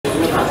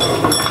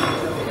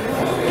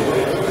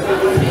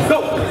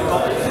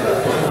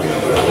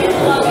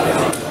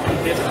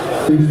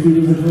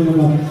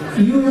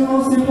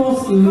U23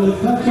 post i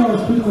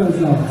Kačaoš pirmais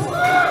galds.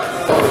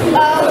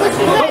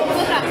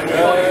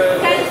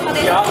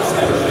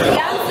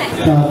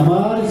 Tā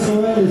Māris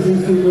Oveļas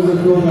izcīnīja za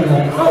Kronaļā.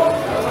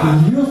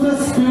 Justas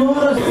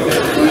Spioras.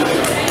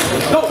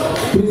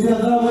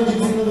 Prezidents Dāviņš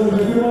izcīnīja za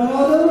pirmā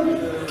galda.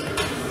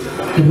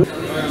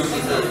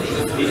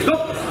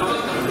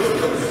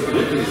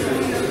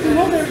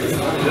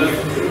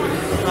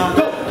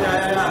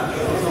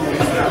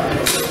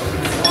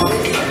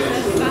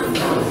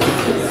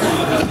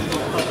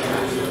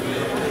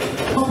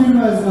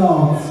 Pirmais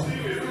galds.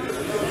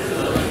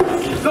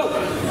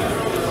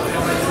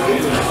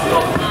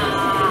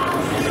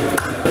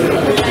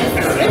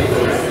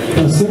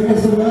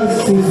 Pirmais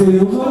galds ir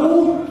uzvaru.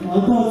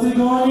 Antons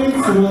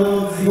Zigoņins,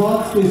 Ronalds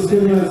ZVACKIS,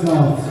 pirmais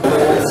galds.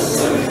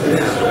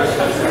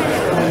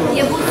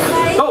 Ja būtu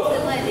laika, tad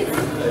laidīt.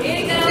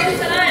 Iegarās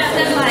arājā,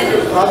 tad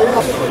laidīt.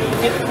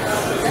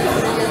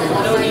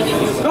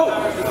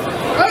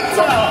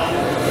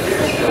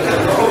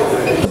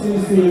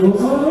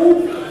 Uzvaru.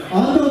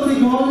 Antons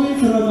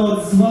Zigoņins,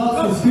 Ronalds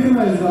ZVACKIS,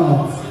 pirmais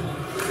galds.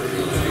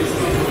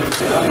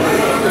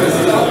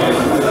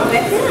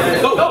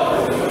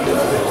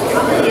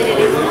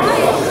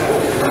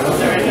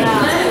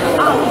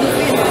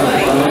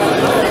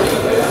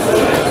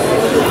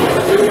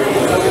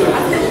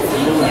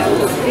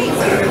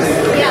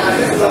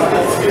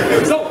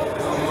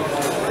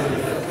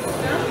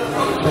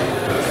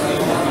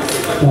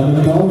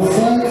 Tāda daudz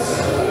saites.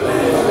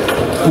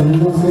 Un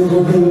mums ir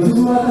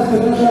uzvārtas, ka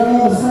dažā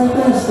galda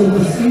saitēs, tad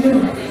tas ir.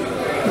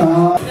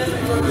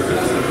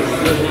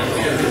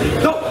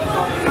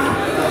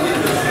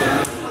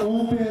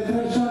 Un pie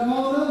trešā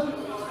galda.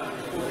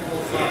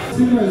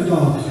 Pirmais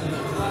galds.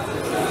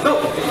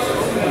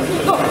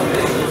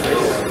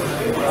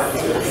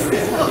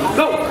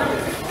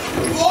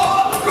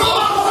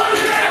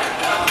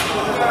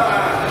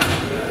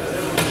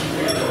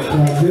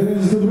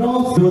 DENIS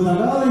DUBROVSKIS, dotā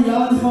galā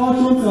Jānis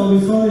Baušuns,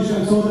 Elvis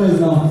Vališaks, otrais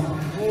galds.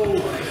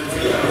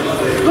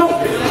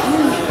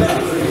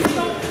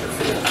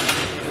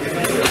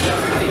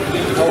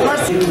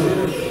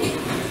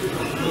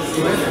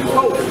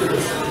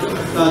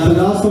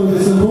 Tātad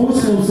 80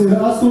 būs, mums ir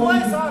 8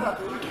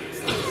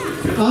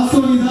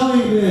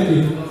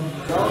 dalībnieki.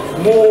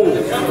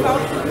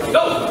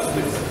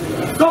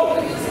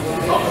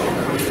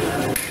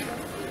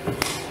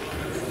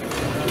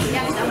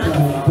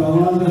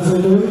 Komandas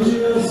Arturus.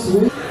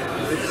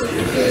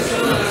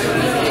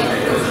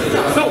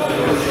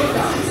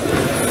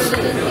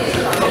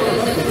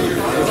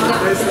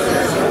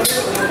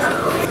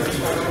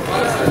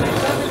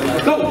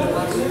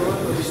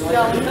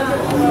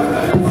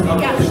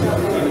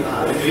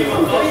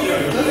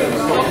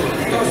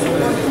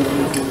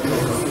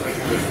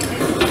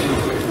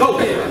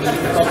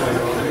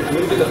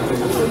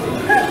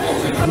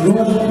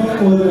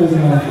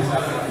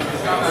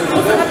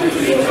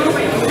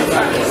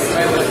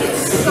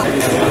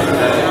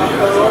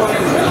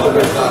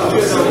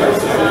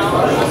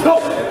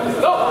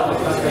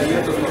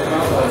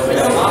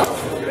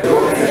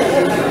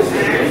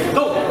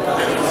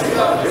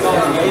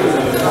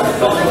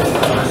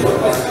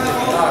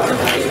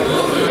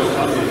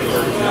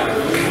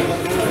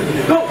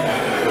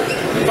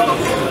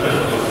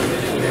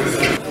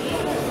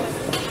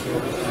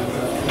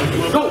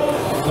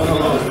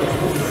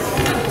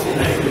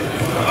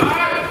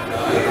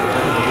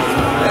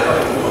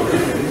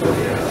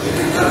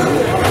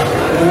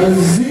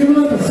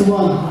 ZVACKIS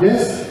one,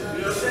 yes?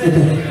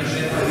 Okay.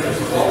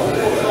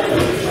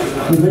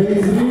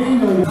 Raise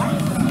green or...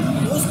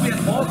 Uspiet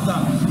botā.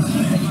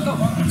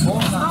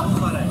 Botā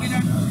uzvarē.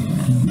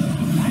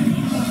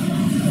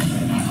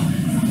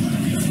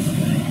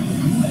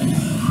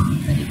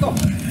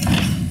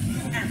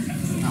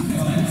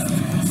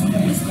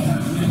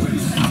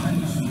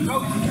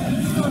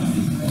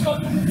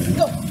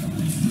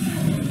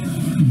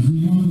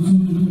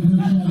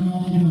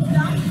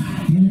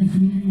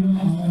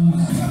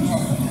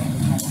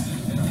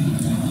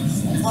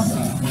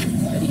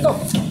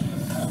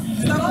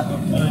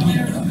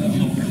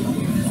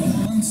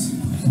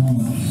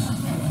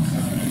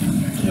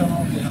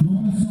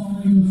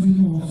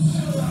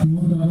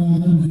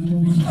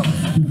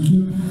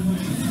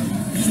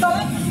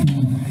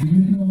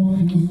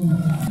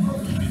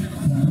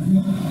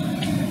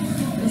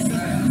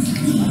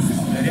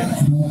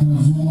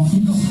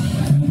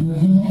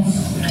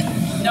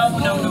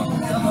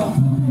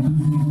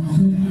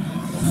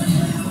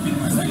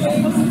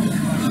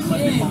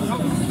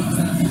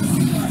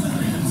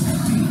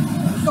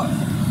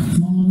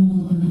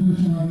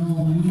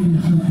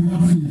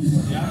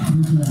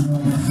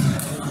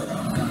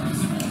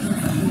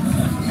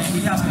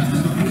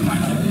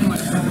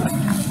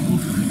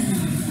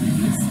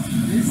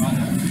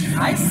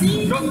 I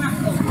see.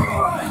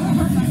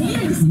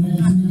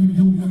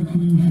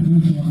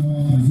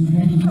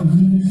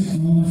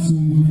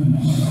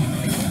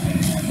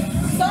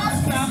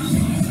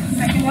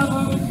 Second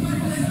elbow.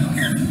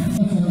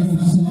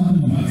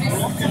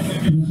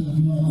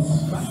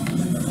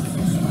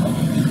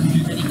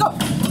 Ready, go.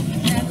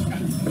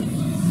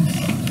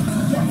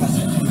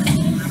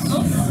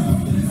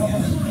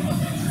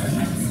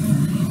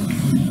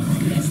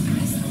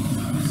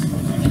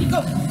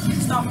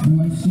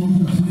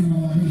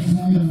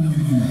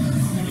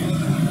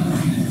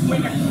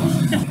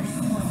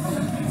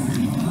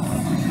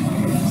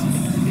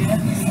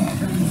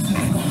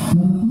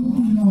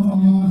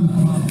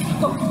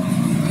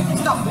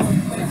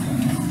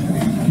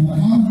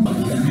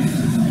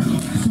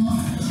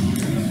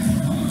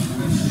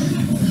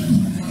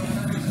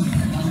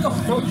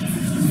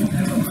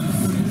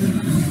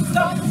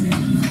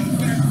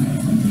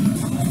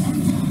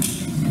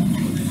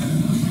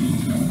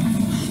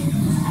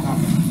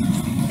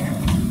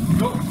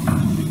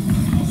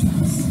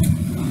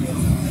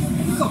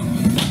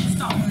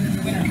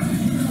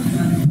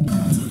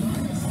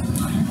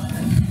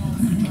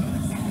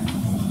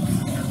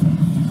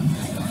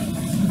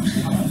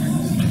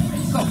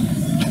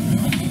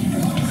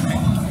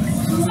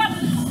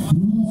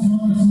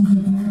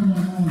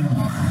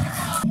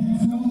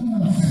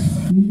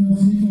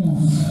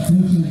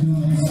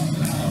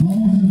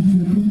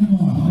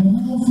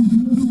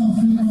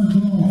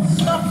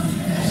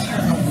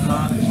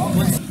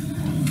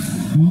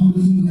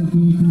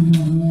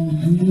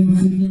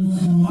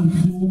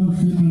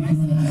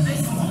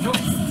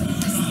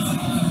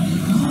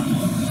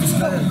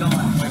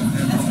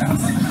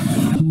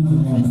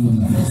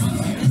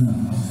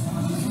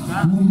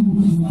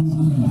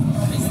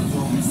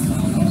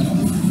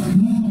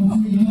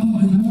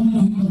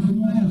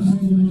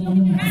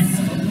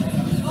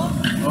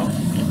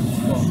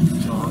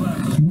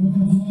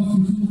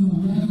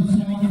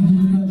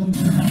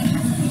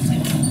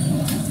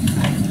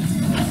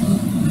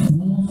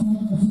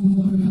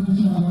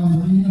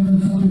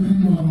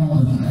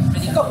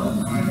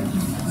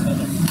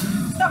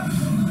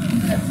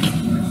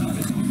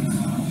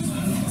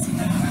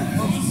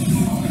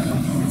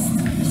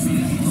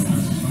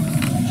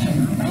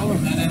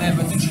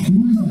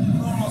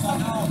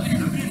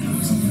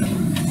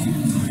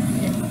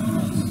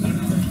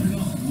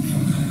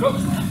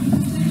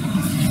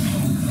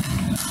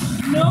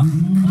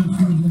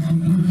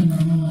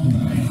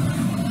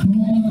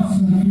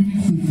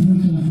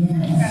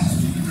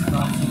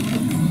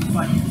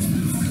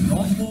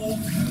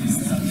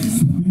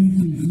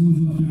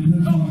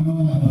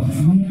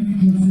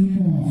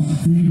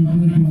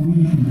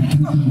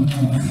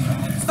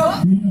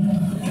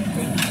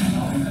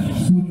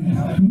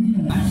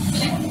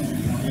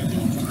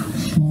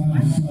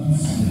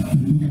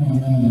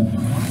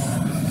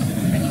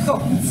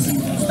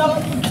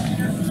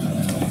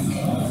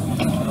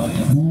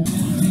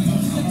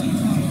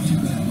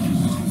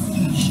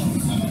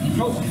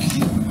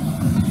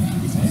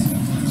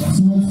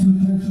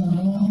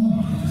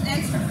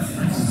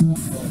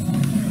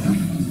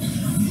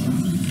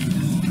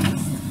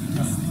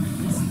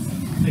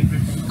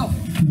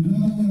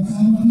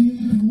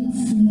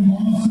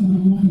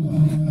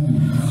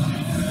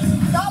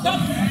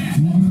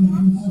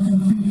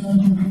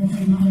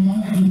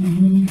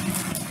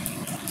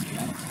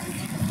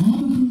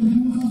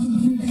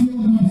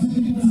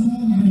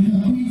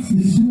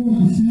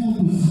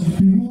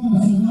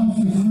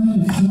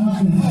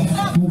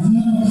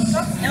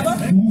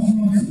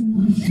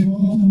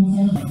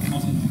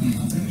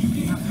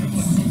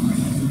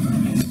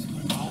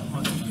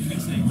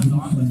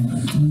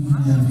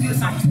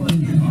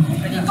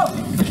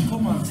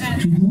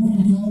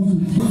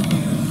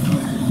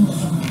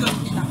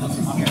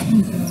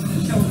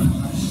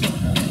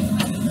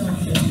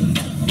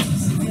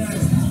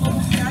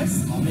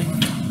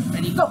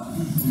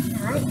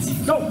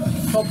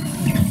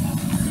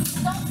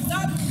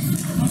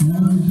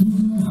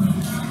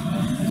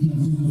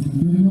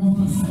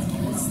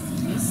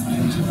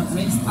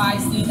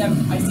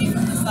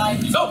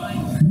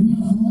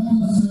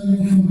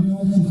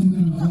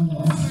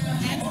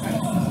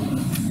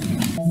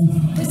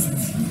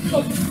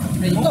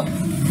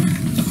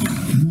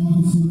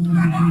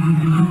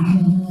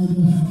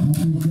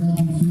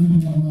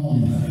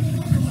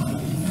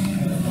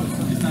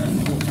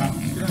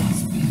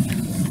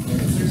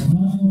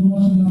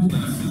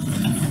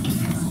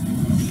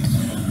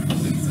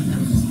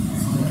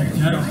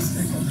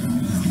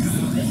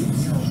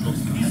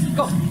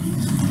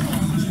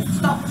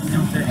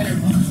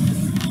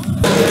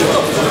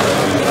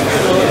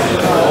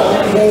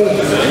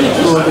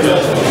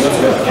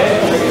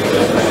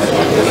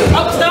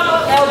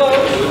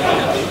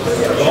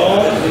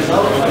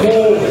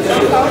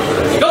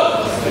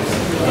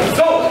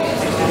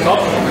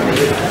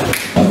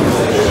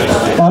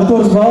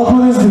 ARTURS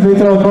BALTMANIS,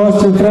 DMYTRO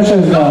KOSTIUK,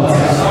 trešais gads.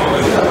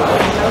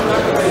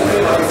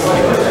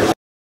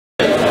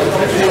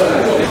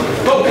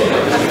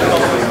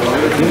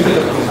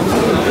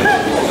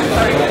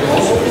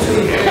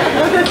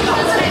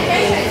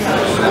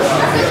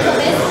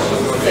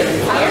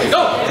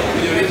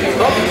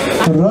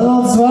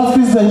 RONALDS,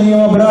 ZVACKIS, DANIIL,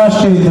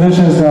 ABRASHKIN,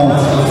 trešais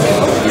gads.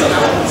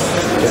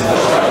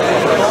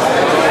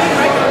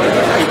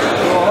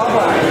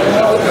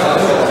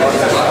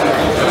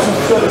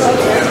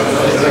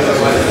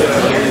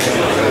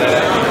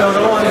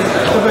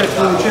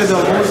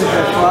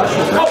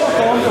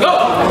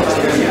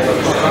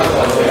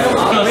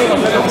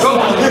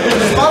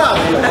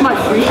 Am I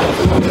free?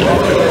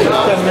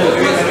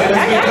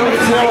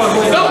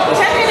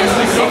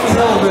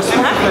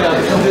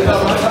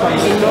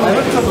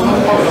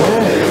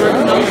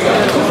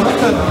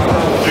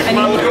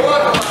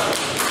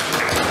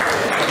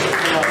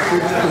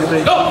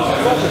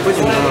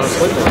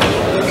 Un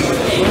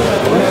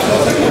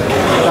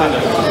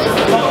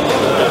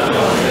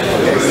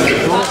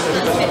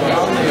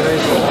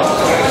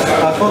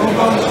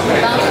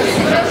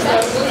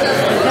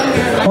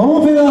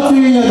fināla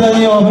cīņa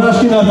Daniila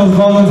Abraškina tas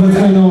balans pēc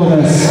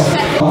minūtes.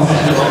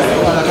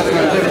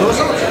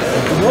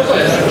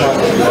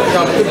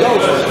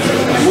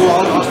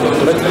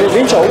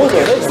 Viņš jau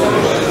uzvar, redz?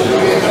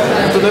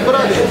 Tu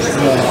neparādījies?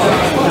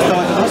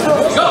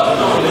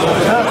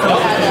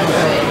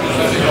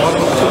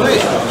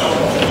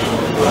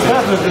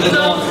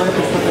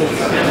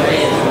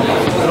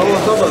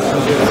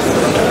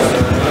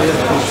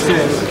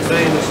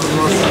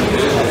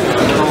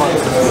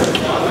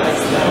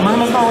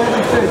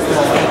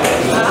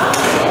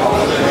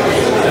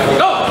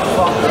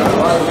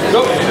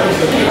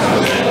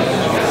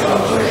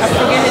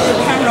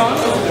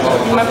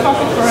 In my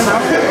pocket for an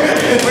hour,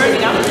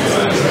 burning up.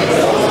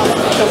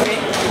 It's okay.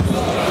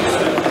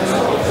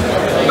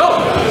 Go!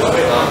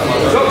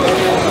 Go!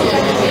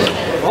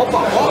 Opa,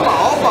 opa,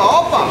 opa,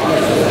 opa!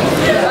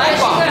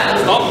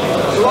 Stop!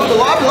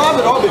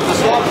 Labi, Robin,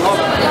 tas labi.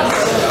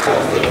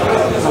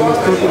 Mēs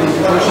turpinām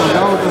pašām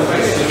jautājumiem,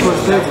 ko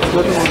es teicu,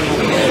 gatavojam.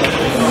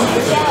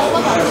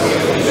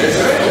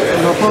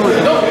 No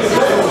pavadījuma.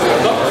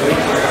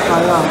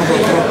 Jā,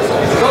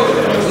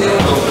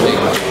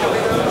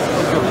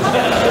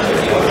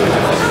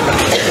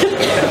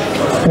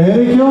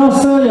 Erika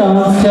Josa,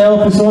 Jānis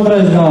Ķelpis,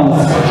 otrais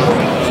gals.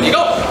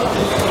 Go!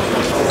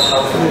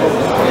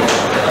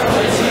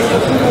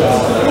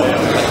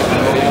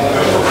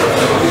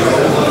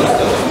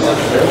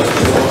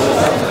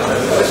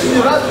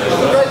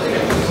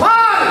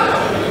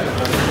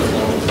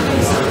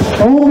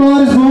 Un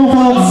Māris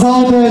Bonfants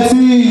zaudē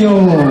cīņu.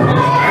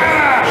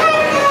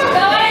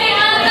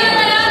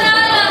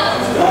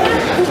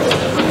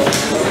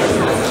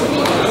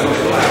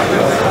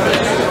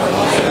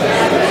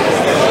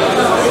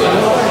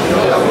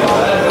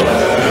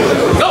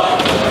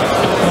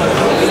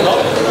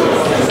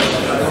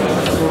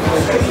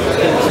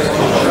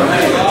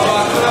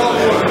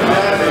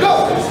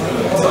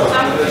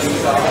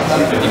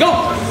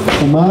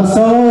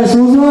 Mārsālais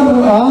uzvar,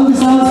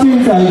 Andis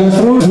Anskīns, Aigas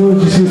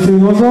Rūģis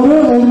Justīna uzvaru,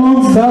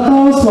 Edmunds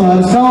Gatavs,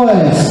 Māris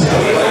Kalēs.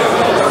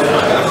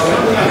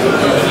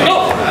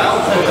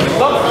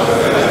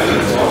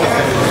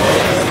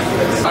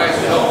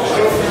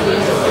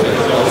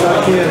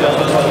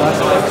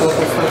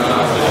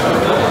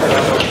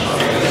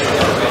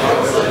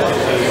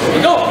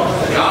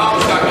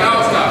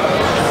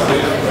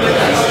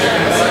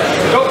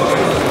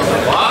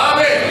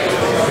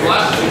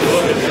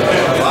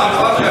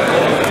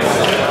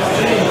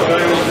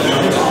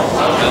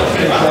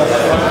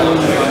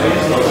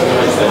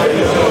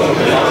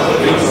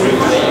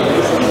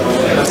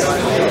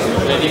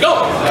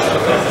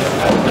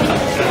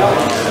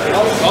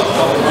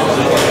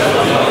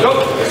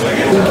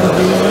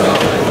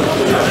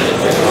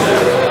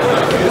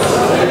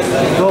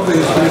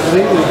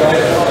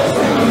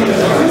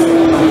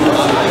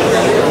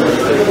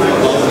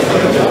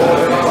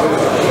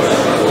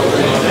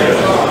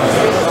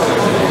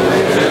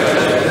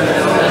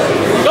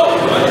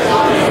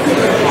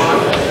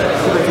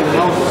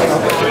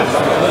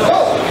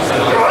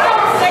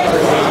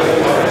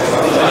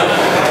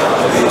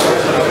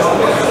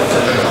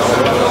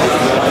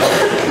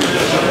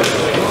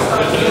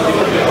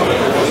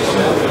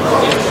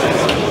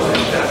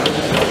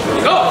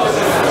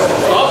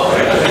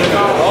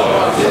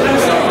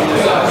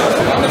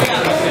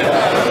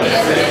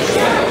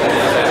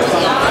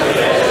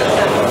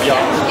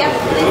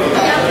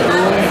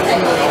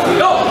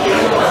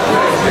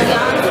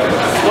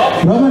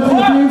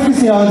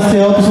 Jānis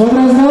Ķelpis,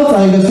 otrais gals,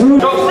 Aigas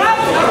Rūģis.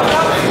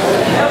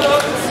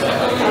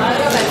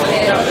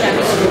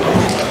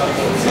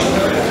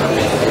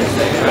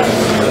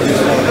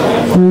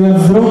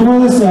 Viens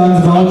Drukmanis,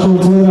 Jānis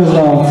Balčūns, otrais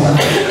gals.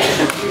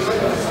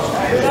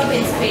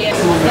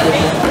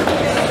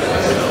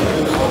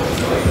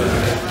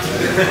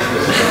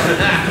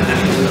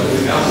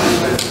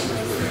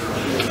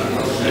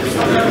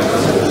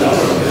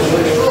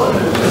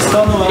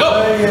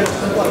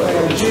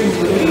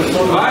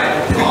 Vai!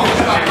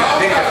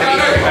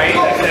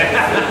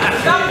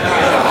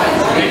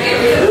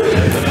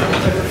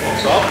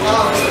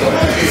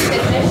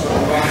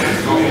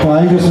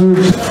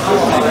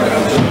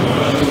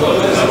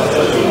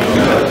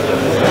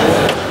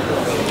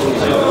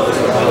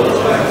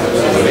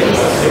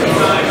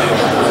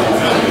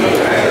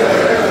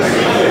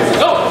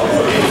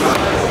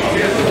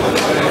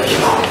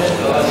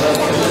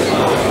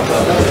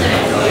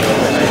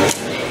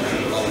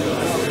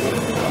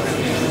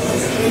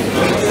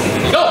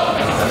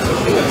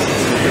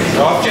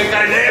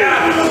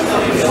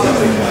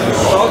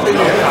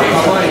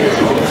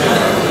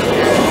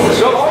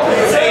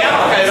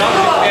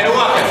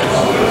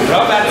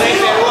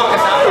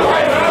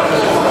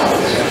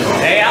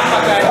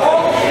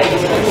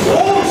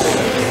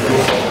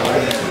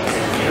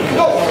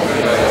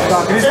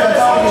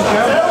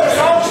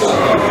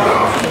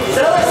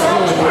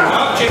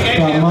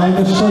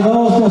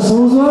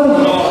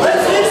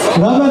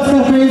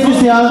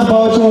 Jānis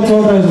Balčons,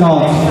 otrais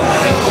galds.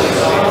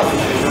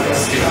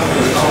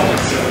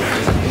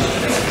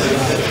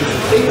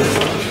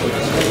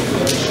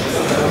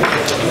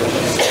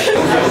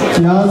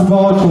 Jānis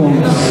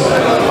Balčons.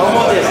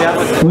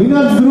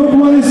 RIMANTS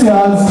DRUBMANIS,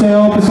 Jānis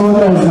Čelpis,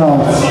 otrais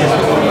galds.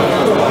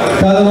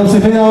 Tāda mums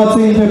ir fināla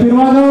cīņa pie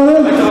pirmā galda.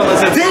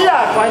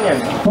 Dziļāk paņem!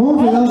 Un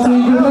fināla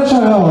cīņa pie trešā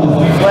galda.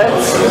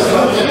 Lec!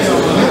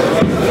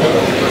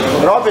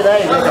 Robin,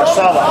 ej vienkārši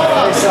savā.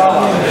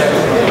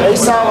 Ej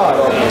savā,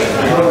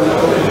 Robin.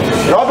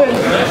 Robin,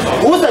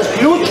 uztais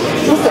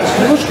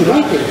kļučku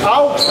rītīgi.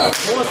 Augstāk,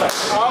 nostāk,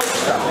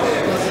 augstāk.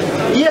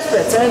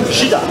 Iespēja centri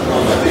šitā.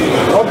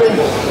 Robin,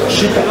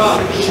 šitā.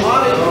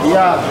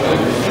 Jā.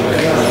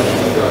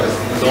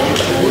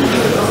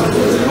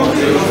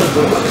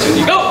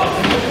 Go!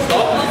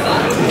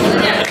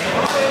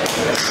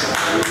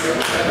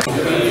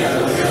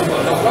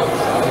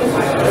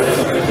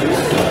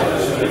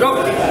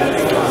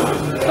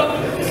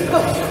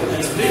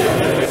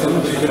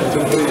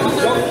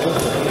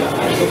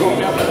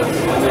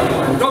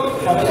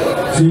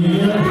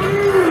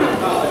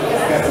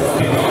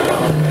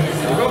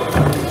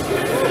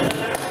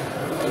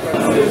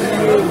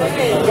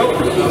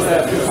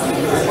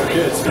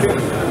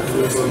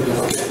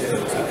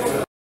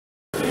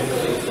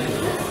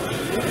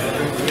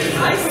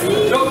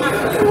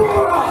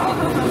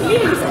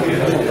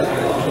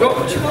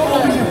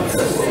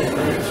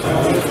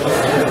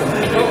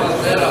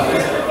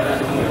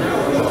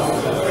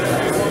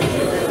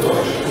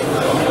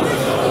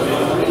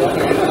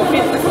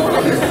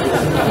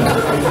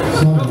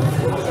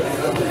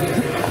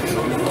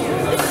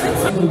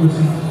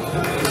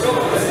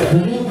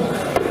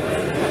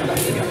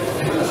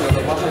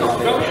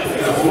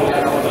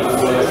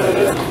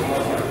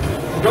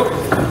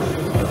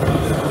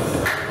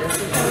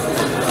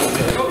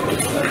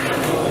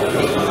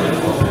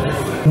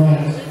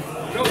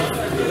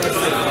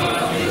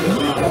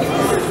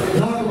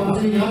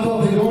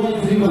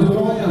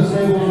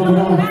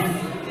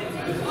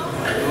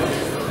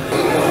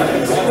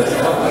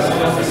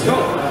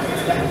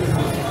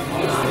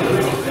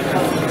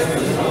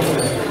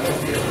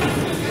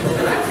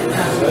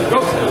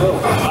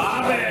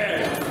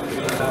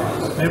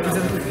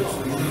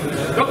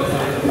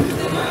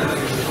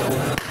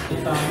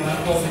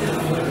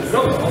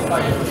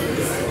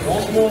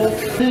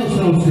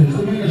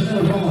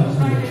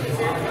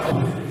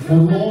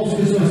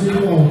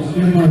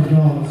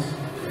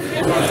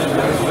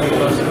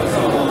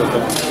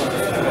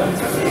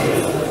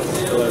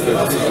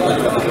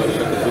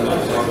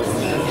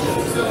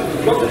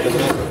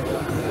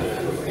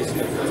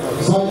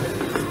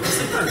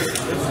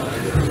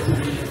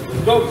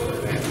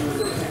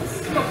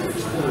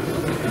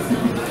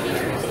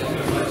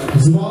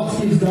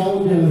 ZVACKIS,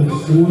 DAUGELIS,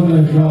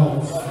 otrais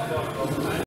galds.